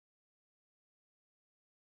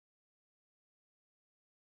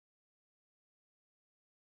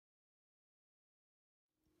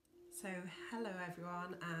So hello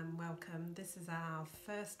everyone and welcome. This is our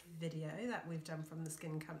first video that we've done from the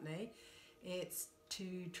Skin Company. It's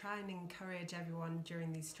to try and encourage everyone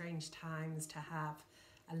during these strange times to have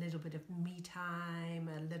a little bit of me time,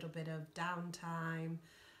 a little bit of downtime.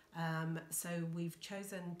 So we've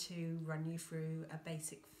chosen to run you through a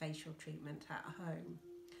basic facial treatment at home.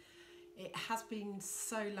 It has been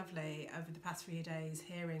so lovely over the past few days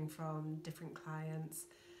hearing from different clients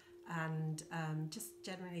and just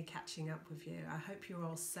generally catching up with you. I hope you're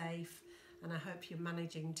all safe and I hope you're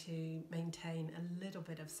managing to maintain a little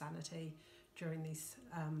bit of sanity during these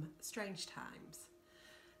strange times.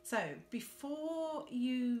 So before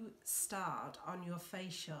you start on your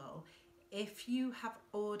facial, if you have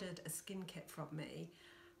ordered a skin kit from me,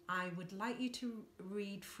 I would like you to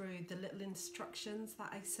read through the little instructions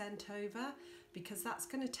that I sent over, because that's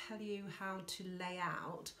going to tell you how to lay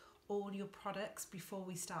out all your products before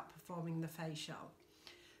we start performing the facial.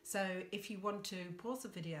 So if you want to pause the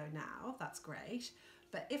video now, that's great,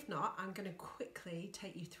 but if not, I'm going to quickly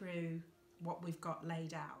take you through what we've got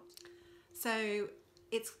laid out. So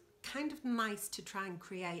it's kind of nice to try and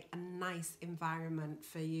create a nice environment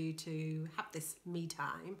for you to have this me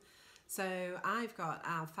time. So I've got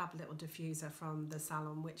our fab little diffuser from the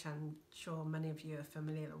salon, which I'm sure many of you are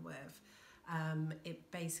familiar with. It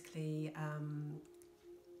basically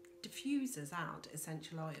diffuses out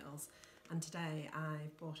essential oils, and today I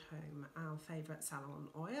brought home our favourite salon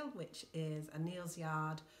oil, which is a Neal's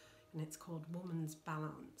Yard, and it's called Woman's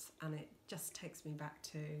Balance, and it just takes me back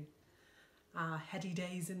to our heady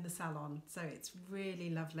days in the salon. So it's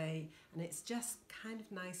really lovely, and it's just kind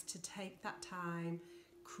of nice to take that time,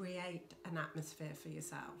 create an atmosphere for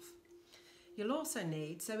yourself. You'll also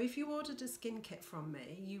need, so if you ordered a skin kit from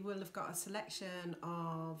me, you will have got a selection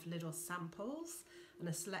of little samples and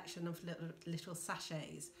a selection of little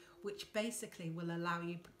sachets, which basically will allow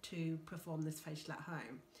you to perform this facial at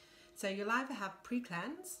home. So you'll either have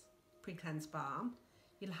pre-cleanse balm,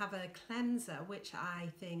 you'll have a cleanser, which I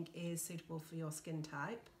think is suitable for your skin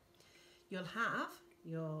type. You'll have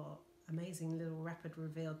your amazing little rapid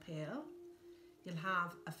reveal peel. You'll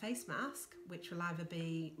have a face mask, which will either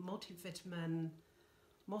be multivitamin,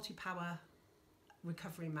 multi-power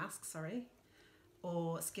recovery mask,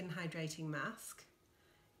 or skin hydrating mask.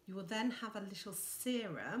 You will then have a little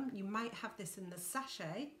serum. You might have this in the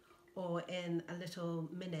sachet or in a little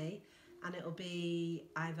mini, and it'll be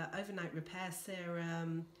either overnight repair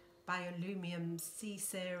serum, biolumium C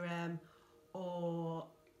serum, or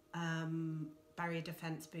barrier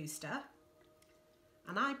defense booster,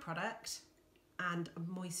 an eye product, and a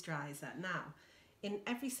moisturizer. Now, in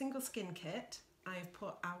every single skin kit, I've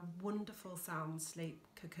put our wonderful Sound Sleep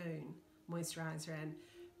Cocoon moisturizer in,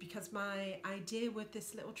 because my idea with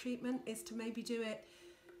this little treatment is to maybe do it,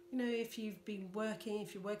 you know, if you've been working,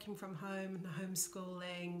 if you're working from home and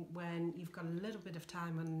homeschooling, when you've got a little bit of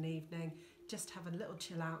time on an evening, just have a little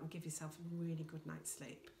chill out and give yourself a really good night's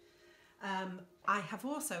sleep. I have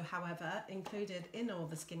also, however, included in all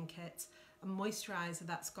the skin kits a moisturizer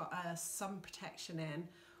that's got a sun protection in,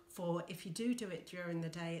 for if you do it during the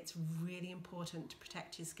day, it's really important to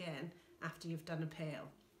protect your skin after you've done a peel.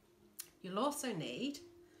 You'll also need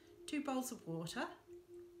 2 bowls of water,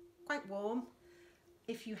 quite warm.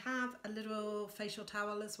 If you have a little facial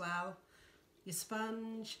towel as well, your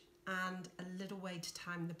sponge, and a little way to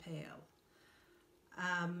time the peel.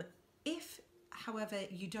 If, however,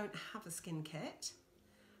 you don't have a skin kit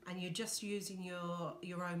and you're just using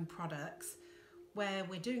your own products, where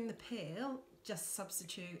we're doing the peel, just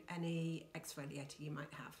substitute any exfoliator you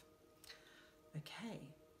might have. Okay,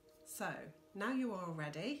 so now you're all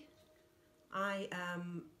ready. I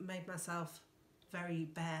made myself very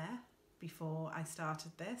bare before I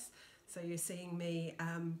started this, so you're seeing me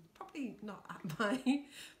probably not at my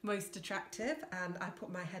most attractive, and I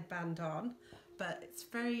put my headband on, but it's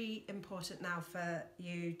very important now for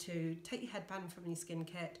you to take your headband from your skin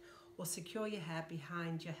kit or secure your hair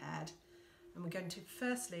behind your head, and we're going to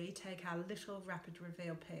firstly take our little rapid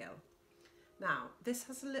reveal peel. Now this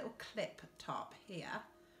has a little clip top here,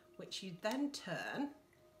 which you then turn,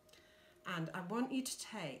 and I want you to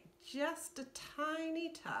take just a tiny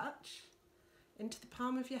touch into the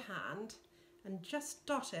palm of your hand and just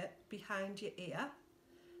dot it behind your ear.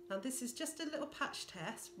 Now this is just a little patch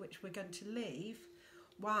test, which we're going to leave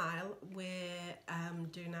while we're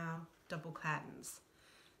doing our double cleanse.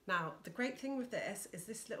 Now the great thing with this is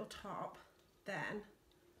this little top then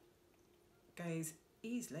goes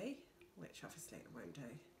easily, which obviously it won't do,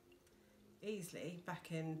 easily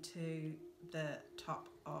back into the top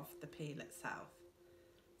of the peel itself.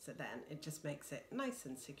 So then it just makes it nice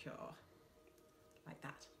and secure like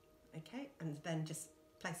that. Okay, and then just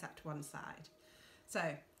place that to one side. So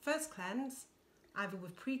first cleanse, either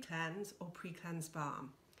with pre-cleanse or pre-cleanse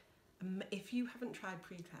balm. If you haven't tried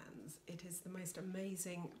pre-cleanse, it is the most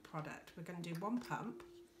amazing product. We're going to do one pump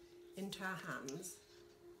into our hands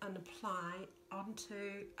and apply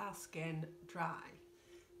onto our skin dry.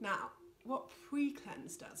 Now, what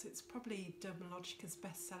pre-cleanse does, it's probably Dermalogica's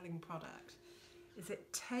best-selling product, is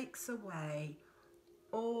it takes away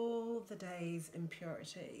all the day's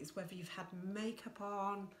impurities, whether you've had makeup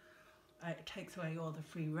on, it takes away all the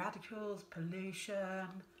free radicals, pollution,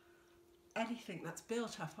 anything that's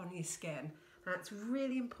built up on your skin. And it's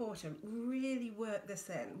really important, really work this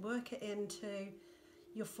in, work it into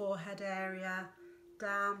your forehead area,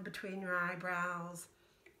 down between your eyebrows.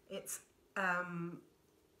 It's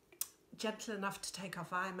gentle enough to take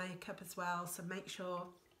off eye makeup as well, so make sure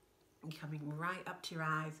you're coming right up to your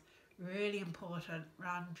eyes. Really important,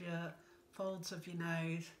 around your folds of your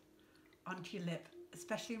nose, onto your lip,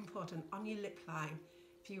 especially important on your lip line.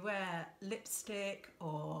 If you wear lipstick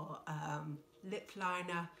or lip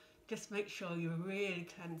liner, just make sure you're really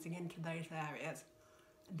cleansing into those areas.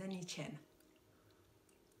 And then your chin.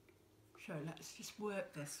 So let's just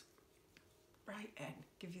work this right in,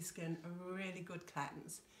 give your skin a really good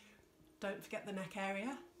cleanse. Don't forget the neck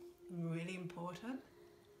area, really important.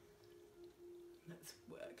 Let's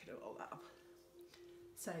work it all up.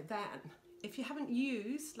 So then, if you haven't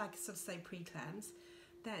used, like I sort of say, pre-cleanse,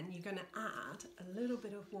 then you're going to add a little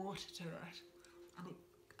bit of water to it, and it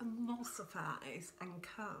emulsifies and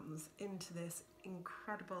comes into this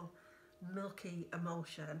incredible milky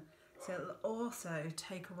emulsion. So it'll also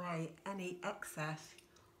take away any excess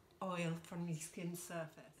oil from your skin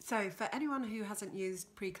surface. So for anyone who hasn't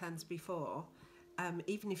used pre-cleanse before,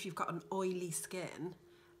 even if you've got an oily skin,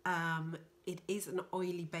 it is an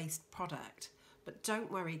oily based product, but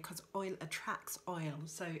don't worry, because oil attracts oil.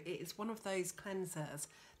 So it is one of those cleansers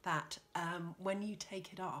that when you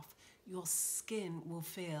take it off, your skin will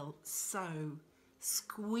feel so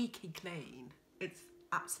squeaky clean. It's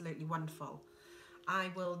absolutely wonderful.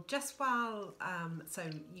 I will just while, so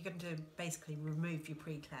you're going to basically remove your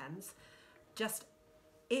pre-cleanse. Just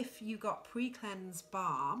if you got pre-cleanse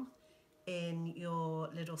balm in your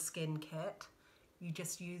little skin kit, you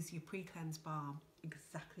just use your pre-cleanse balm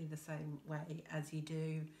exactly the same way as you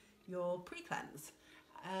do your pre-cleanse.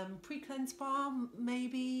 Pre-cleanse balm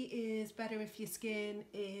maybe is better if your skin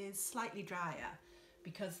is slightly drier,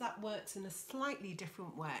 because that works in a slightly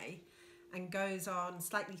different way and goes on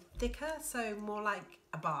slightly thicker, so more like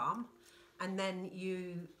a balm, and then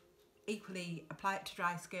you equally apply it to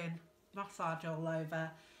dry skin, massage all over,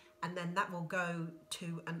 and then that will go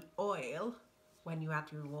to an oil when you add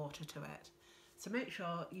your water to it. So make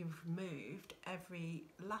sure you've removed every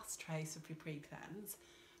last trace of your pre-cleanse.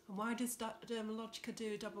 And why does Dermalogica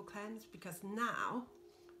do a double cleanse? Because now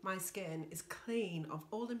my skin is clean of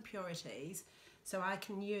all impurities, so I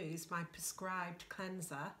can use my prescribed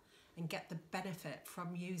cleanser and get the benefit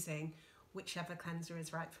from using whichever cleanser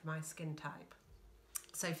is right for my skin type.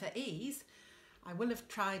 So for ease, I will have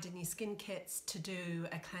tried in your skin kits to do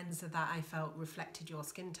a cleanser that I felt reflected your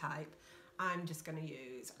skin type. I'm just going to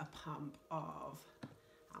use a pump of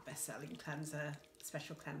our best-selling cleanser,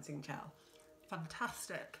 Special Cleansing Gel.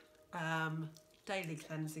 Fantastic daily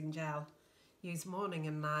cleansing gel. Use morning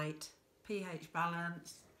and night, pH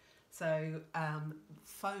balance, so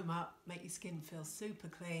foam up, make your skin feel super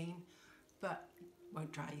clean, but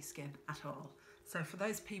won't dry your skin at all. So for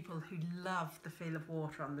those people who love the feel of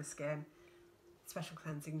water on the skin, Special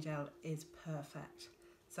Cleansing Gel is perfect.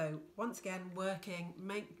 So once again,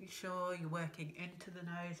 make sure you're working into the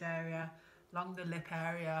nose area, along the lip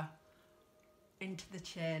area, into the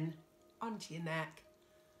chin, onto your neck,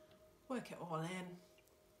 work it all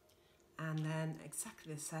in, and then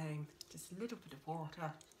exactly the same, just a little bit of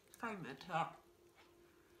water, foam it up,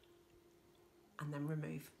 and then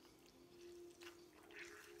remove.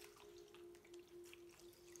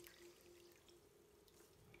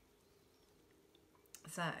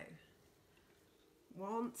 So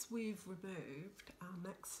once we've removed, our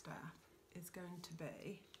next step is going to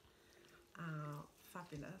be our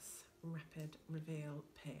fabulous Rapid Reveal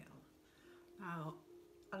Peel. Now,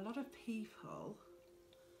 a lot of people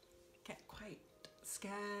get quite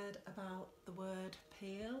scared about the word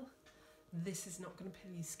peel. This is not going to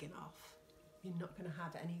peel your skin off. You're not going to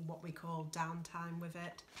have any what we call downtime with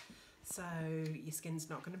it. So your skin's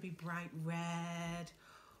not going to be bright red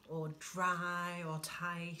or dry or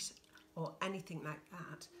tight or anything like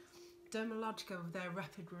that. Dermalogica, with their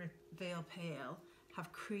Rapid Reveal Peel,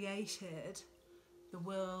 have created the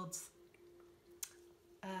world's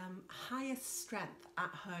highest strength at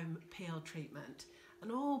home peel treatment.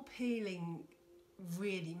 And all peeling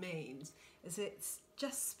really means is it's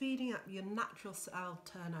just speeding up your natural cell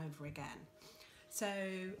turnover again. So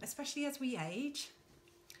especially as we age,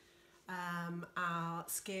 our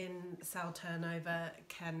skin cell turnover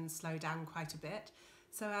can slow down quite a bit.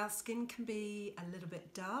 So our skin can be a little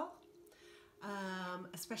bit dull,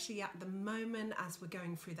 especially at the moment as we're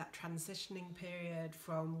going through that transitioning period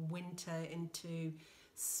from winter into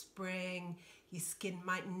spring. Your skin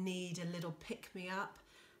might need a little pick-me-up,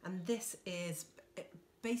 and this is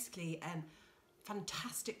basically a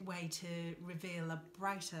fantastic way to reveal a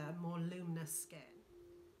brighter, more luminous skin.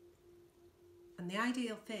 And the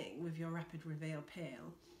ideal thing with your Rapid Reveal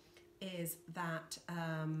Peel is that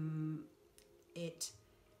it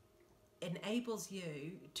enables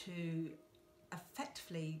you to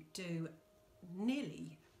effectively do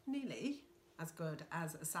nearly as good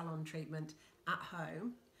as a salon treatment at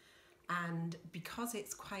home. And because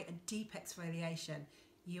it's quite a deep exfoliation,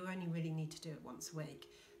 you only really need to do it once a week.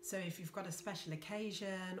 So if you've got a special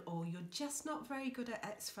occasion or you're just not very good at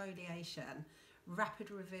exfoliation, Rapid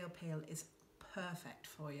Reveal Peel is perfect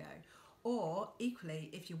for you. Or equally,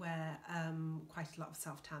 if you wear quite a lot of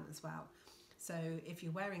self-tan as well. So if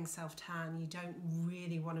you're wearing self-tan, you don't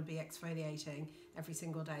really want to be exfoliating every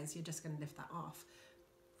single day, so you're just going to lift that off.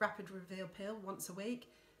 Rapid Reveal Peel once a week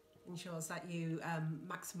ensures that you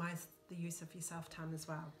maximise the use of your self-tan as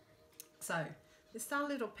well. So this is our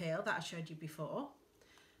little peel that I showed you before,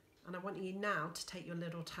 and I want you now to take your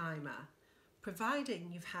little timer.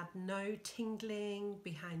 Providing you've had no tingling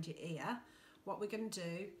behind your ear, what we're going to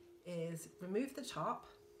do is remove the top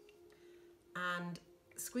and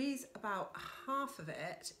squeeze about half of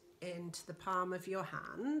it into the palm of your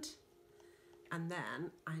hand, and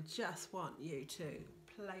then I just want you to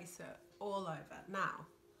place it all over. Now,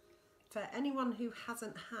 for anyone who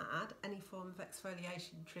hasn't had any form of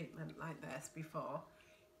exfoliation treatment like this before,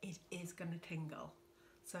 it is going to tingle.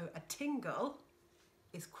 So a tingle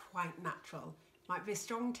is quite natural. Might be a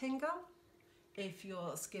strong tingle if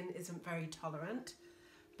your skin isn't very tolerant,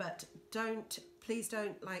 but please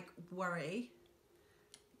don't worry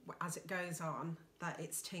as it goes on that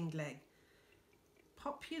it's tingling.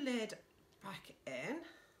 Pop your lid back in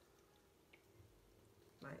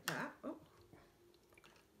like that. Oh.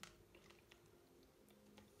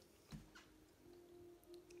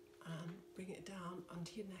 And bring it down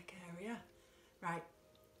onto your neck area. Right,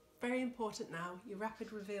 very important now, your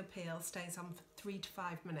Rapid Reveal Peel stays on for 3 to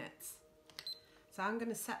 5 minutes. So I'm going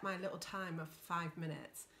to set my little timer for 5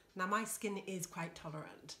 minutes. Now my skin is quite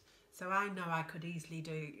tolerant, so I know I could easily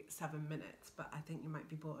do 7 minutes, but I think you might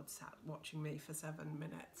be bored sat watching me for 7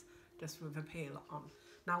 minutes just with a peel on.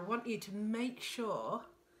 Now I want you to make sure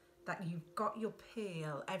that you've got your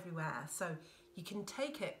peel everywhere, so you can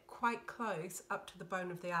take it quite close up to the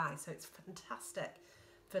bone of the eye, so it's fantastic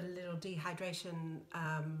for the little dehydration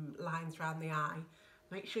lines around the eye.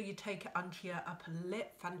 Make sure you take it onto your upper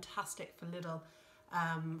lip, fantastic for little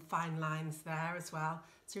fine lines there as well.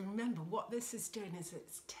 So remember, what this is doing is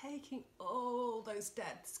it's taking all those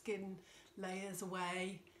dead skin layers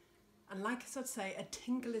away. And like I said, a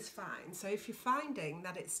tingle is fine. So if you're finding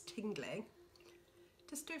that it's tingling,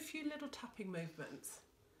 just do a few little tapping movements.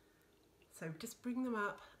 So just bring them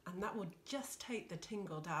up, and that will just take the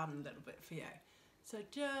tingle down a little bit for you. So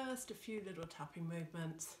just a few little tapping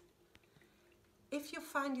movements. If you're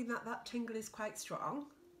finding that that tingle is quite strong,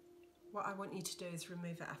 what I want you to do is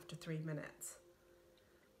remove it after 3 minutes.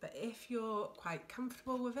 But if you're quite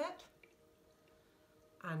comfortable with it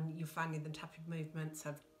and you're finding the tapping movements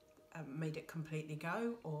have made it completely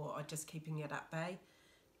go or are just keeping it at bay,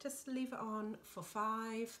 just leave it on for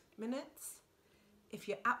 5 minutes. If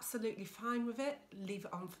you're absolutely fine with it, leave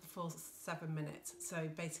it on for the full 7 minutes. So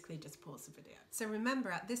basically just pause the video. So remember,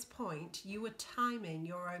 at this point, you are timing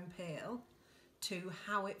your own peel to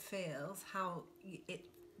how it feels,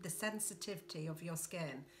 the sensitivity of your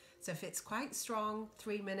skin. So if it's quite strong,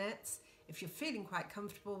 3 minutes. If you're feeling quite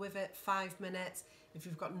comfortable with it, 5 minutes. If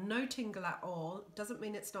you've got no tingle at all, doesn't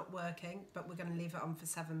mean it's not working, but we're going to leave it on for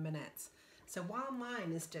 7 minutes. So while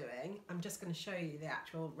mine is doing, I'm just going to show you the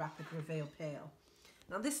actual Rapid Reveal Peel.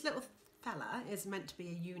 Now this little fella is meant to be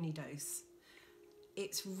a unidose.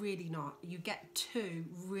 It's really not. You get 2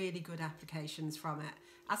 really good applications from it.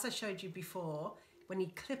 As I showed you before, when you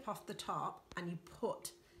clip off the top and you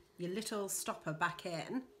put your little stopper back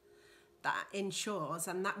in, that ensures,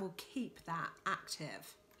 and that will keep that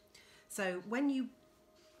active. So when you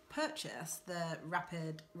purchase the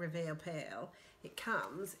Rapid Reveal Peel, it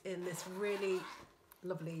comes in this really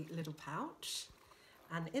lovely little pouch,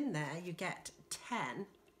 and in there you get 10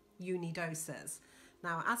 unidoses.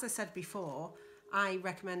 Now, as I said before, I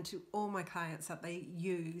recommend to all my clients that they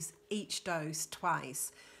use each dose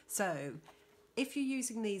twice. So if you're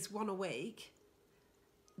using these one a week,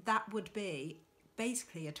 that would be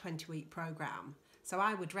basically a 20-week program. So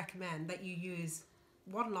I would recommend that you use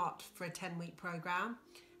one lot for a 10-week program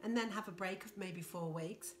and then have a break of maybe 4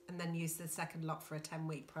 weeks and then use the second lot for a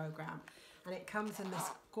 10-week program. And it comes in this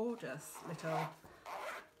gorgeous little,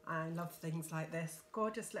 I love things like this,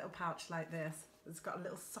 gorgeous little pouch like this. It's got a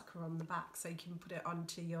little sucker on the back so you can put it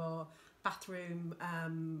onto your bathroom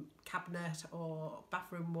cabinet or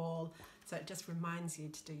bathroom wall, so it just reminds you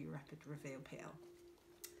to do your rapid reveal peel.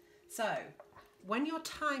 So when your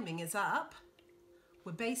timing is up,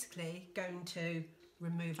 we're basically going to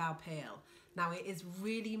remove our peel. Now it is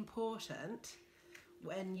really important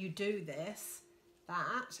when you do this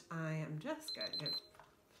that I am just going to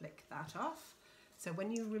flick that off. So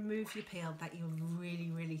when you remove your peel, that you're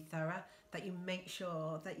really thorough, that you make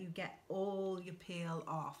sure that you get all your peel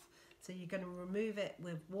off. So you're going to remove it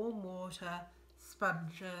with warm water,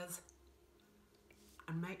 sponges,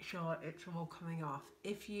 and make sure it's all coming off.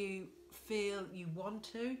 If you feel you want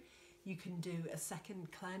to, you can do a second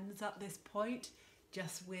cleanse at this point,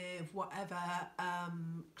 just with whatever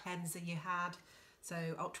cleanser you had. So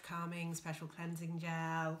ultra calming, special cleansing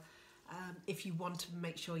gel, if you want to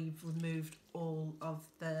make sure you've removed all of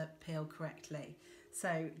the peel correctly.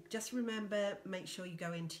 So just remember, make sure you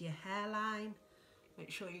go into your hairline, make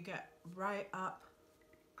sure you get right up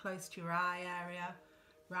close to your eye area,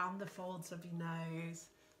 round the folds of your nose,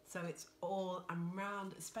 so it's all and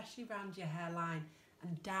round, especially around your hairline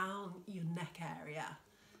and down your neck area.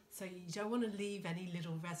 So you don't want to leave any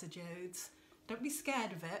little residues. Don't be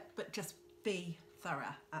scared of it, but just be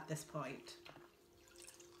thorough at this point.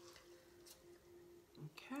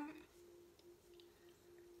 Okay.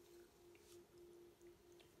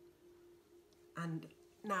 And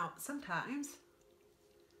now sometimes,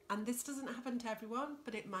 and this doesn't happen to everyone,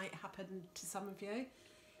 but it might happen to some of you,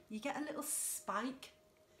 you get a little spike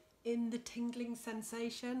in the tingling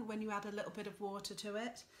sensation when you add a little bit of water to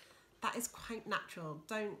it. That is quite natural.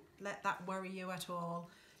 Don't let that worry you at all.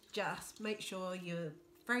 Just make sure you're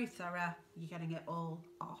very thorough, you're getting it all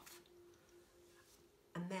off.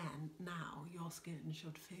 And then now your skin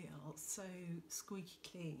should feel so squeaky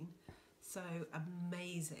clean, so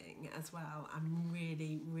amazing as well, and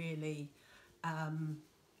really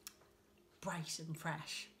bright and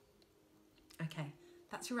fresh. Okay,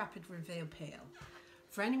 that's your rapid reveal peel.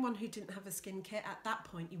 For anyone who didn't have a skin kit, at that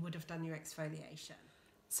point you would have done your exfoliation.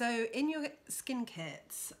 So in your skin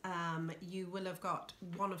kits, you will have got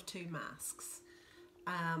one of two masks.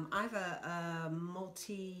 Either a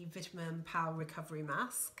multivitamin power recovery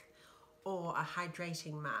mask or a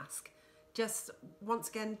hydrating mask. Just once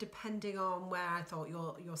again, depending on where I thought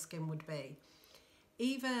your skin would be.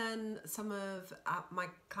 Even some of my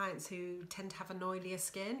clients who tend to have an oilier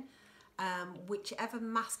skin, whichever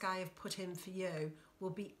mask I have put in for you will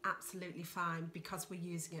be absolutely fine because we're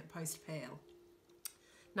using it post-peel.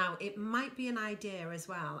 Now, it might be an idea as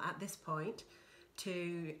well at this point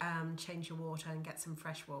to change your water and get some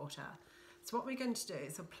fresh water. So what we're going to do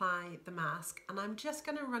is apply the mask, and I'm just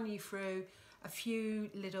going to run you through a few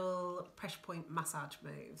little pressure point massage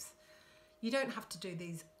moves. You don't have to do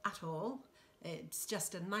these at all. It's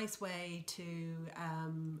just a nice way to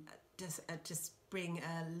just bring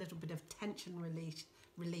a little bit of tension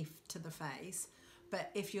relief to the face. But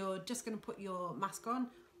if you're just going to put your mask on,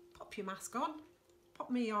 pop your mask on, pop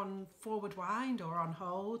me on forward wind or on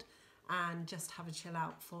hold, and just have a chill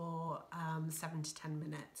out for 7 to 10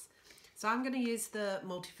 minutes. So I'm going to use the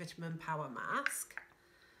multivitamin power mask,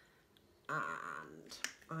 and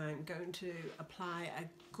I'm going to apply a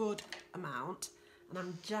good amount, and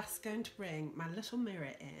I'm just going to bring my little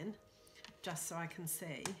mirror in just so I can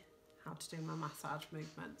see how to do my massage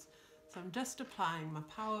movements. So I'm just applying my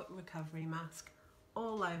power recovery mask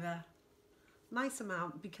all over, nice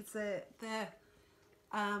amount, because they're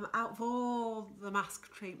out of all the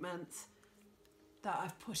mask treatments that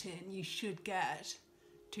I've put in, you should get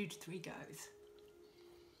 2 to 3 goes.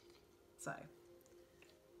 So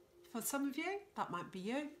for some of you, that might be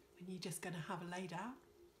you, and you're just going to have a lay down,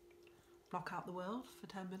 block out the world for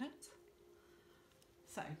 10 minutes.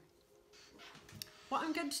 So what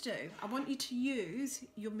I'm going to do, I want you to use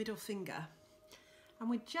your middle finger, and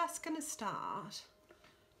we're just going to start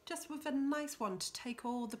just with a nice one to take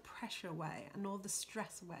all the pressure away and all the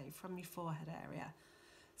stress away from your forehead area.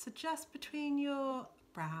 So just between your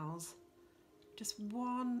brows, just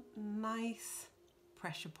one nice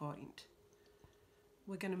pressure point.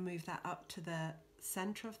 We're going to move that up to the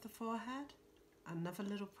center of the forehead, another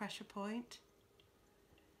little pressure point,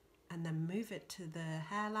 and then move it to the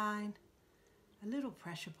hairline, a little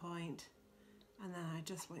pressure point, and then I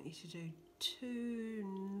just want you to do three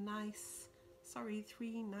nice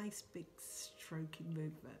big stroking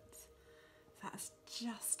movements. That's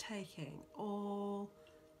just taking all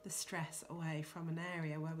the stress away from an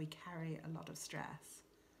area where we carry a lot of stress.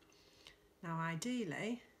 Now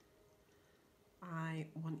ideally, I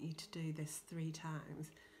want you to do this 3 times.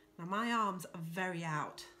 Now my arms are very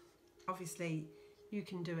out. Obviously you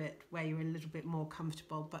can do it where you're a little bit more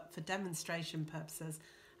comfortable, but for demonstration purposes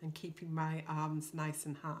and keeping my arms nice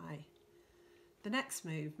and high. The next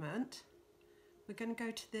movement, we're going to go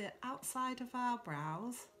to the outside of our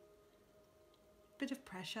brows, bit of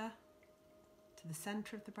pressure to the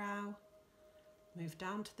centre of the brow, move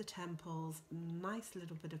down to the temples, nice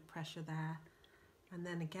little bit of pressure there, and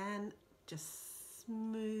then again just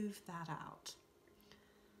smooth that out.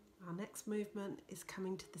 Our next movement is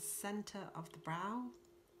coming to the centre of the brow,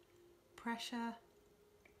 pressure,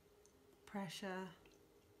 pressure,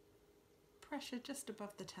 pressure just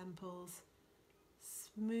above the temples,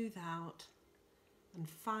 smooth out, and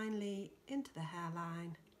finally into the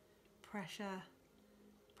hairline, pressure,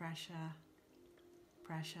 pressure,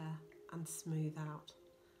 pressure, and smooth out.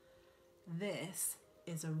 This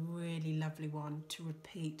is a really lovely one to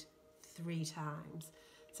repeat 3 times.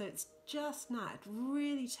 So it's just nice,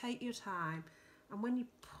 really take your time, and when you're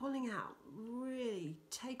pulling out, really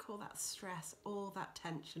take all that stress, all that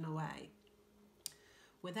tension away.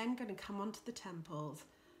 We're then going to come onto the temples.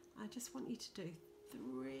 I just want you to do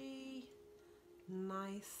 3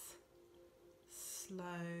 nice, slow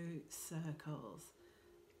circles.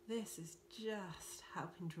 This is just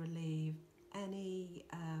helping to relieve any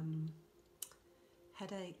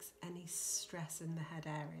headaches, any stress in the head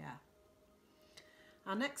area.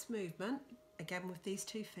 Our next movement, again with these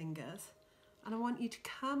 2 fingers, and I want you to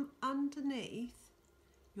come underneath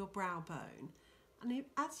your brow bone, and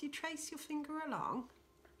as you trace your finger along,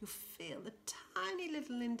 you'll feel a tiny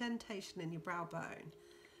little indentation in your brow bone.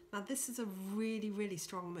 Now this is a really, really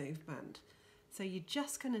strong movement. So you're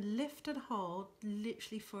just going to lift and hold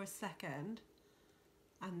literally for a second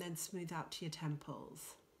and then smooth out to your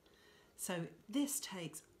temples. So this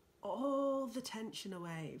takes all the tension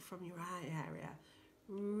away from your eye area.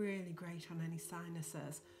 Really great on any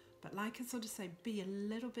sinuses. But like I sort of say, be a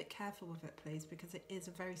little bit careful with it please, because it is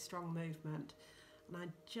a very strong movement. And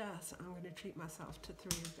I'm going to treat myself to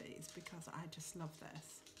 3 of these because I just love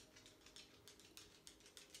this.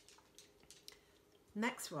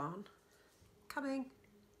 Next one, coming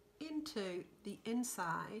into the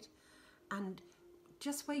inside, and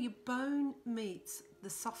just where your bone meets the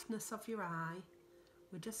softness of your eye,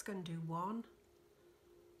 we're just going to do 1,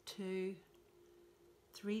 2,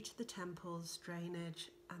 3 to the temples, drainage,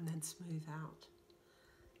 and then smooth out.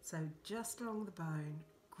 So just along the bone,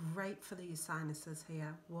 great for the sinuses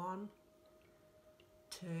here. 1,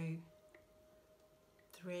 2,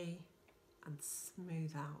 3, and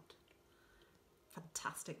smooth out.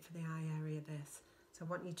 Fantastic for the eye area this. So I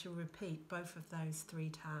want you to repeat both of those 3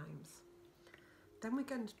 times. Then we're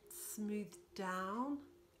going to smooth down,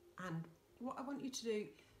 and what I want you to do,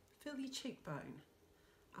 feel your cheekbone.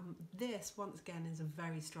 This once again is a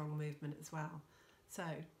very strong movement as well. So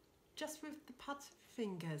just with the pads of your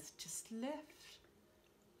fingers, just lift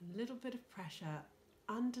a little bit of pressure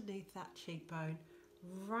underneath that cheekbone,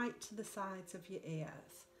 right to the sides of your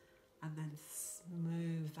ears, and then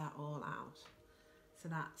smooth that all out. So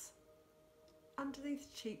that's underneath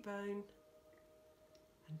the cheekbone,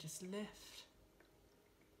 and just lift,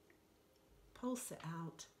 pulse it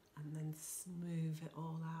out, and then smooth it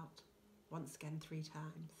all out. Once again 3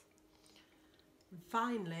 times. And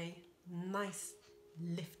finally, nice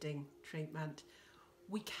lifting treatment.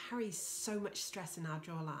 We carry so much stress in our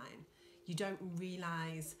jawline. You don't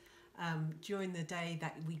realise during the day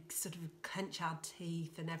that we sort of clench our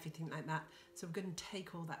teeth and everything like that. So we're going to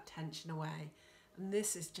take all that tension away. And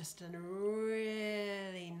this is just a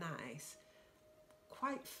really nice,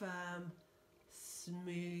 quite firm,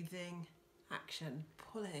 smoothing action,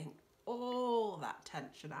 pulling all that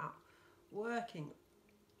tension out, working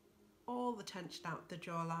all the tension out the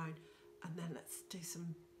jawline, and then let's do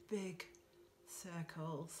some big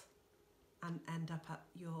circles and end up at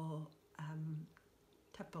your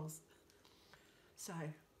temples. So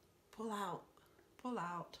pull out, pull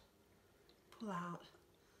out, pull out,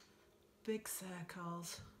 big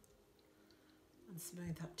circles, and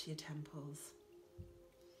smooth up to your temples.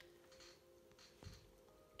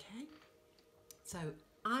 Okay, so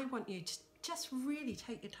I want you to just really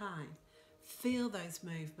take your time, feel those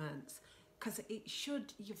movements, because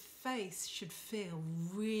your face should feel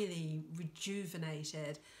really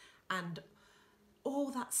rejuvenated, and all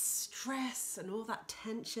that stress and all that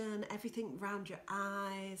tension, everything around your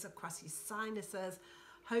eyes, across your sinuses,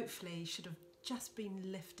 hopefully should have just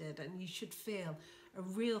been lifted, and you should feel a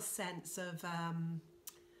real sense of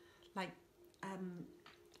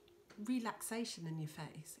relaxation in your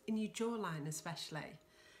face, in your jawline especially.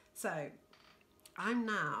 So I'm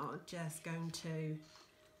now just going to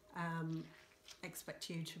expect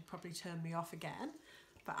you to probably turn me off again,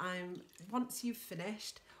 but once you've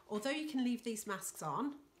finished, although you can leave these masks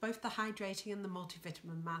on, both the hydrating and the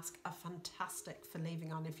multivitamin mask are fantastic for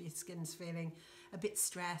leaving on if your skin's feeling a bit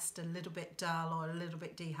stressed, a little bit dull, or a little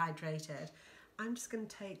bit dehydrated. I'm just going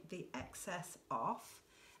to take the excess off.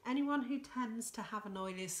 Anyone who tends to have an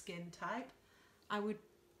oily skin type, I would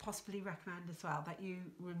possibly recommend as well that you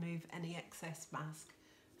remove any excess mask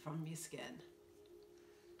from your skin.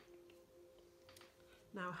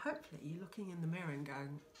 Now hopefully you're looking in the mirror and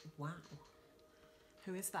going, wow,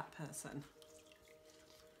 who is that person?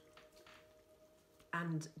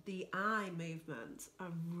 And the eye movements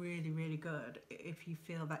are really, really good if you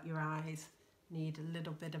feel that your eyes need a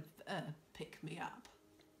little bit of pick-me-up.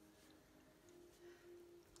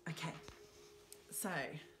 Okay, so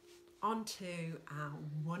on to our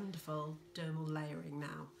wonderful dermal layering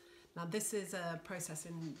now. Now this is a process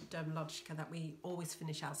in Dermalogica that we always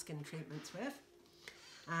finish our skin treatments with,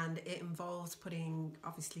 and it involves putting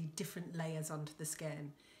obviously different layers onto the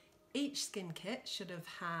skin. Each skin kit should have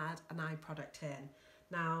had an eye product in.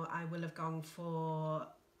 Now I will have gone for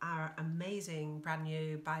our amazing brand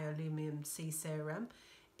new Biolumium C serum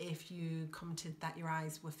if you commented that your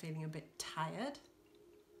eyes were feeling a bit tired,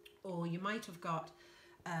 or you might have got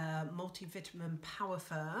multivitamin Power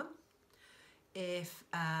Firm if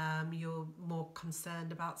you're more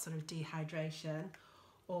concerned about sort of dehydration,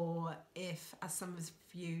 or if, as some of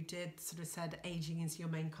you did, sort of said aging is your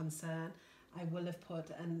main concern, I will have put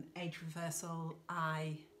an age reversal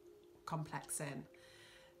eye complex in.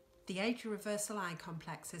 The age reversal eye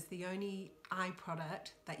complex is the only eye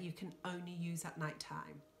product that you can only use at night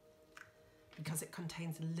time because it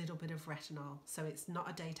contains a little bit of retinol. So it's not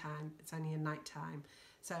a daytime, it's only a nighttime.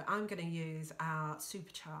 So I'm going to use our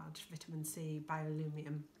supercharged vitamin C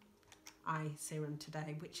Biolumium eye serum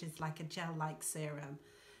today, which is like a gel-like serum.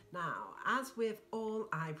 Now, as with all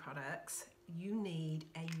eye products, you need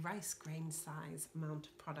a rice grain size amount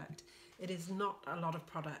of product. It is not a lot of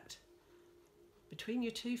product. Between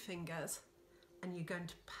your two fingers, and you're going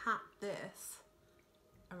to pat this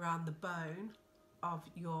around the bone of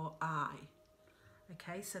your eye.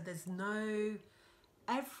 Okay, so there's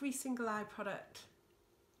every single eye product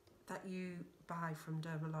that you buy from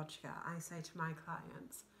Dermalogica, I say to my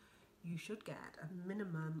clients, you should get a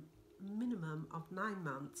minimum of 9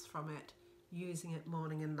 months from it, using it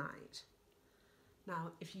morning and night.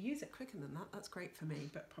 Now, if you use it quicker than that, that's great for me,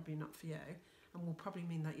 but probably not for you, and will probably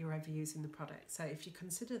mean that you're overusing the product. So if you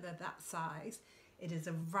consider that size, it is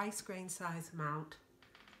a rice grain size amount,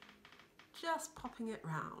 just popping it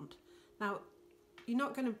round. Now, you're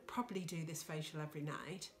not going to probably do this facial every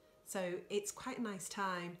night, so it's quite a nice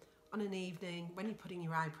time on an evening when you're putting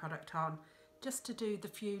your eye product on, just to do the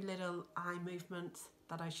few little eye movements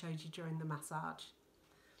that I showed you during the massage.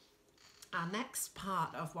 Our next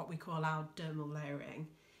part of what we call our dermal layering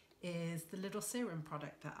is the little serum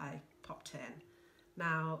product that I popped in.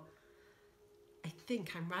 Now, I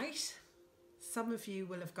think I'm right. Some of you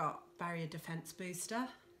will have got barrier defense booster,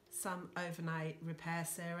 some overnight repair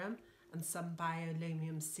serum, and some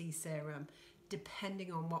Biolumium C serum,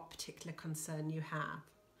 depending on what particular concern you have.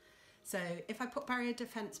 So if I put barrier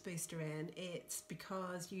defense booster in, it's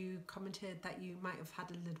because you commented that you might have had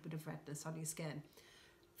a little bit of redness on your skin.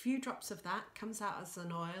 A few drops of that comes out as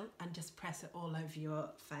an oil and just press it all over your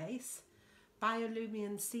face.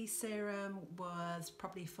 Biolumium C serum was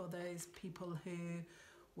probably for those people who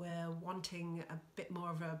were wanting a bit more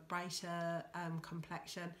of a brighter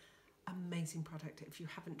complexion. Amazing product. If you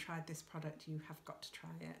haven't tried this product, you have got to try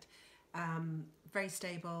it. Very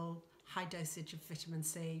stable, high dosage of vitamin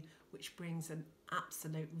C, which brings an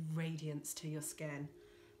absolute radiance to your skin.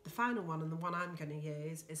 The final one, and the one I'm going to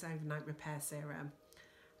use, is overnight repair serum.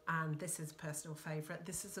 And this is a personal favourite.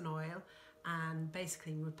 This is an oil and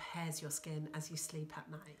basically repairs your skin as you sleep at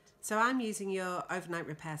night. So I'm using your overnight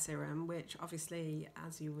repair serum, which obviously,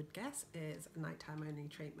 as you would guess, is a nighttime only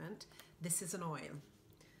treatment. This is an oil.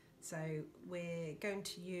 So we're going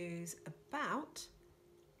to use about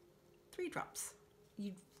 3 drops.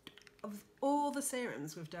 Of all the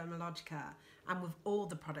serums with Dermalogica and with all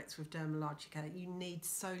the products with Dermalogica, you need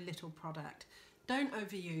so little product. Don't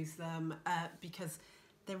overuse them because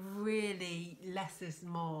they're really less is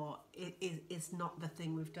more. It is not the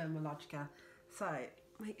thing with Dermalogica. So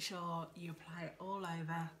make sure you apply it all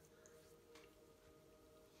over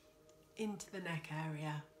into the neck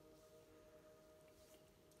area.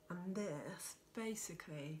 And this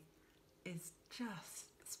basically is just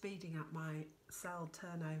speeding up my cell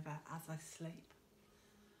turnover as I sleep.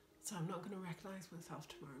 So I'm not going to recognise myself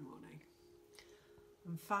tomorrow morning.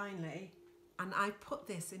 And finally, and I put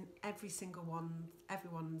this in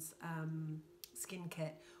everyone's skin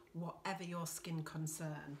kit, whatever your skin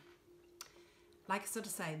concern. Like I sort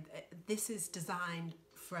of say, this is designed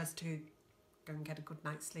for us to go and get a good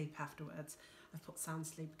night's sleep afterwards. I've put Sound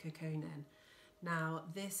Sleep Cocoon in. Now,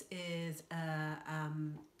 this is a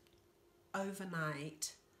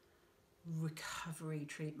overnight recovery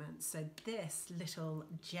treatment. So this little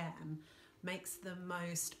gem makes the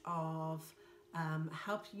most of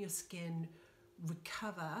helping your skin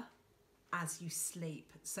recover as you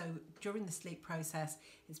sleep. So during the sleep process,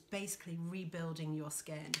 it's basically rebuilding your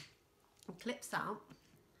skin. It clips out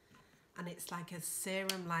and it's like a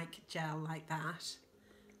serum like gel like that.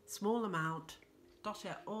 Small amount, dot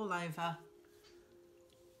it all over,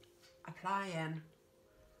 apply in.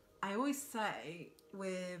 I always say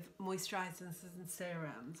with moisturisers and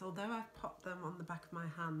serums, although I've popped them on the back of my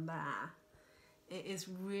hand there, it is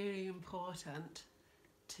really important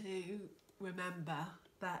to remember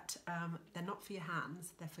that they're not for your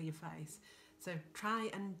hands, they're for your face. So try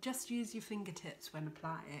and just use your fingertips when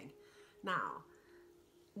applying. Now,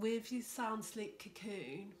 with your Sound Sleep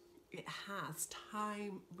Cocoon, it has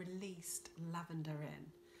time-released lavender in,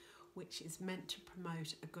 which is meant to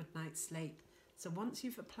promote a good night's sleep. So once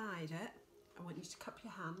you've applied it, I want you to cup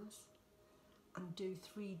your hands and do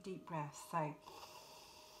 3 deep breaths. So,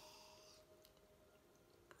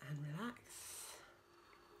 and relax.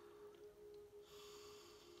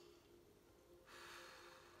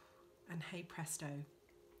 And hey presto,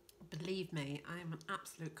 believe me, I am an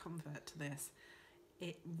absolute convert to this.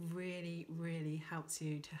 It really, really helps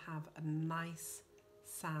you to have a nice,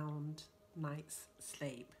 sound night's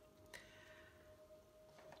sleep.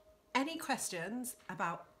 Any questions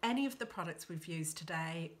about any of the products we've used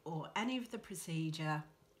today or any of the procedure,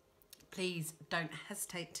 please don't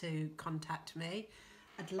hesitate to contact me.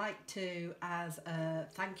 I'd like to, as a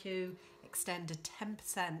thank you, extend a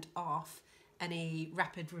 10% off any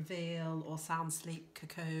Rapid Reveal or Sound Sleep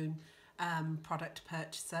Cocoon product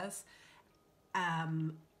purchases.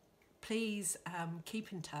 Please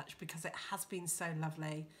keep in touch because it has been so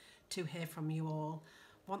lovely to hear from you all.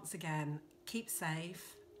 Once again, keep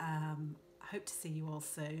safe. Hope to see you all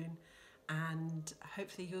soon, and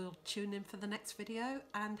hopefully you'll tune in for the next video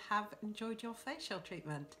and have enjoyed your facial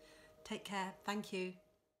treatment. Take care. Thank you.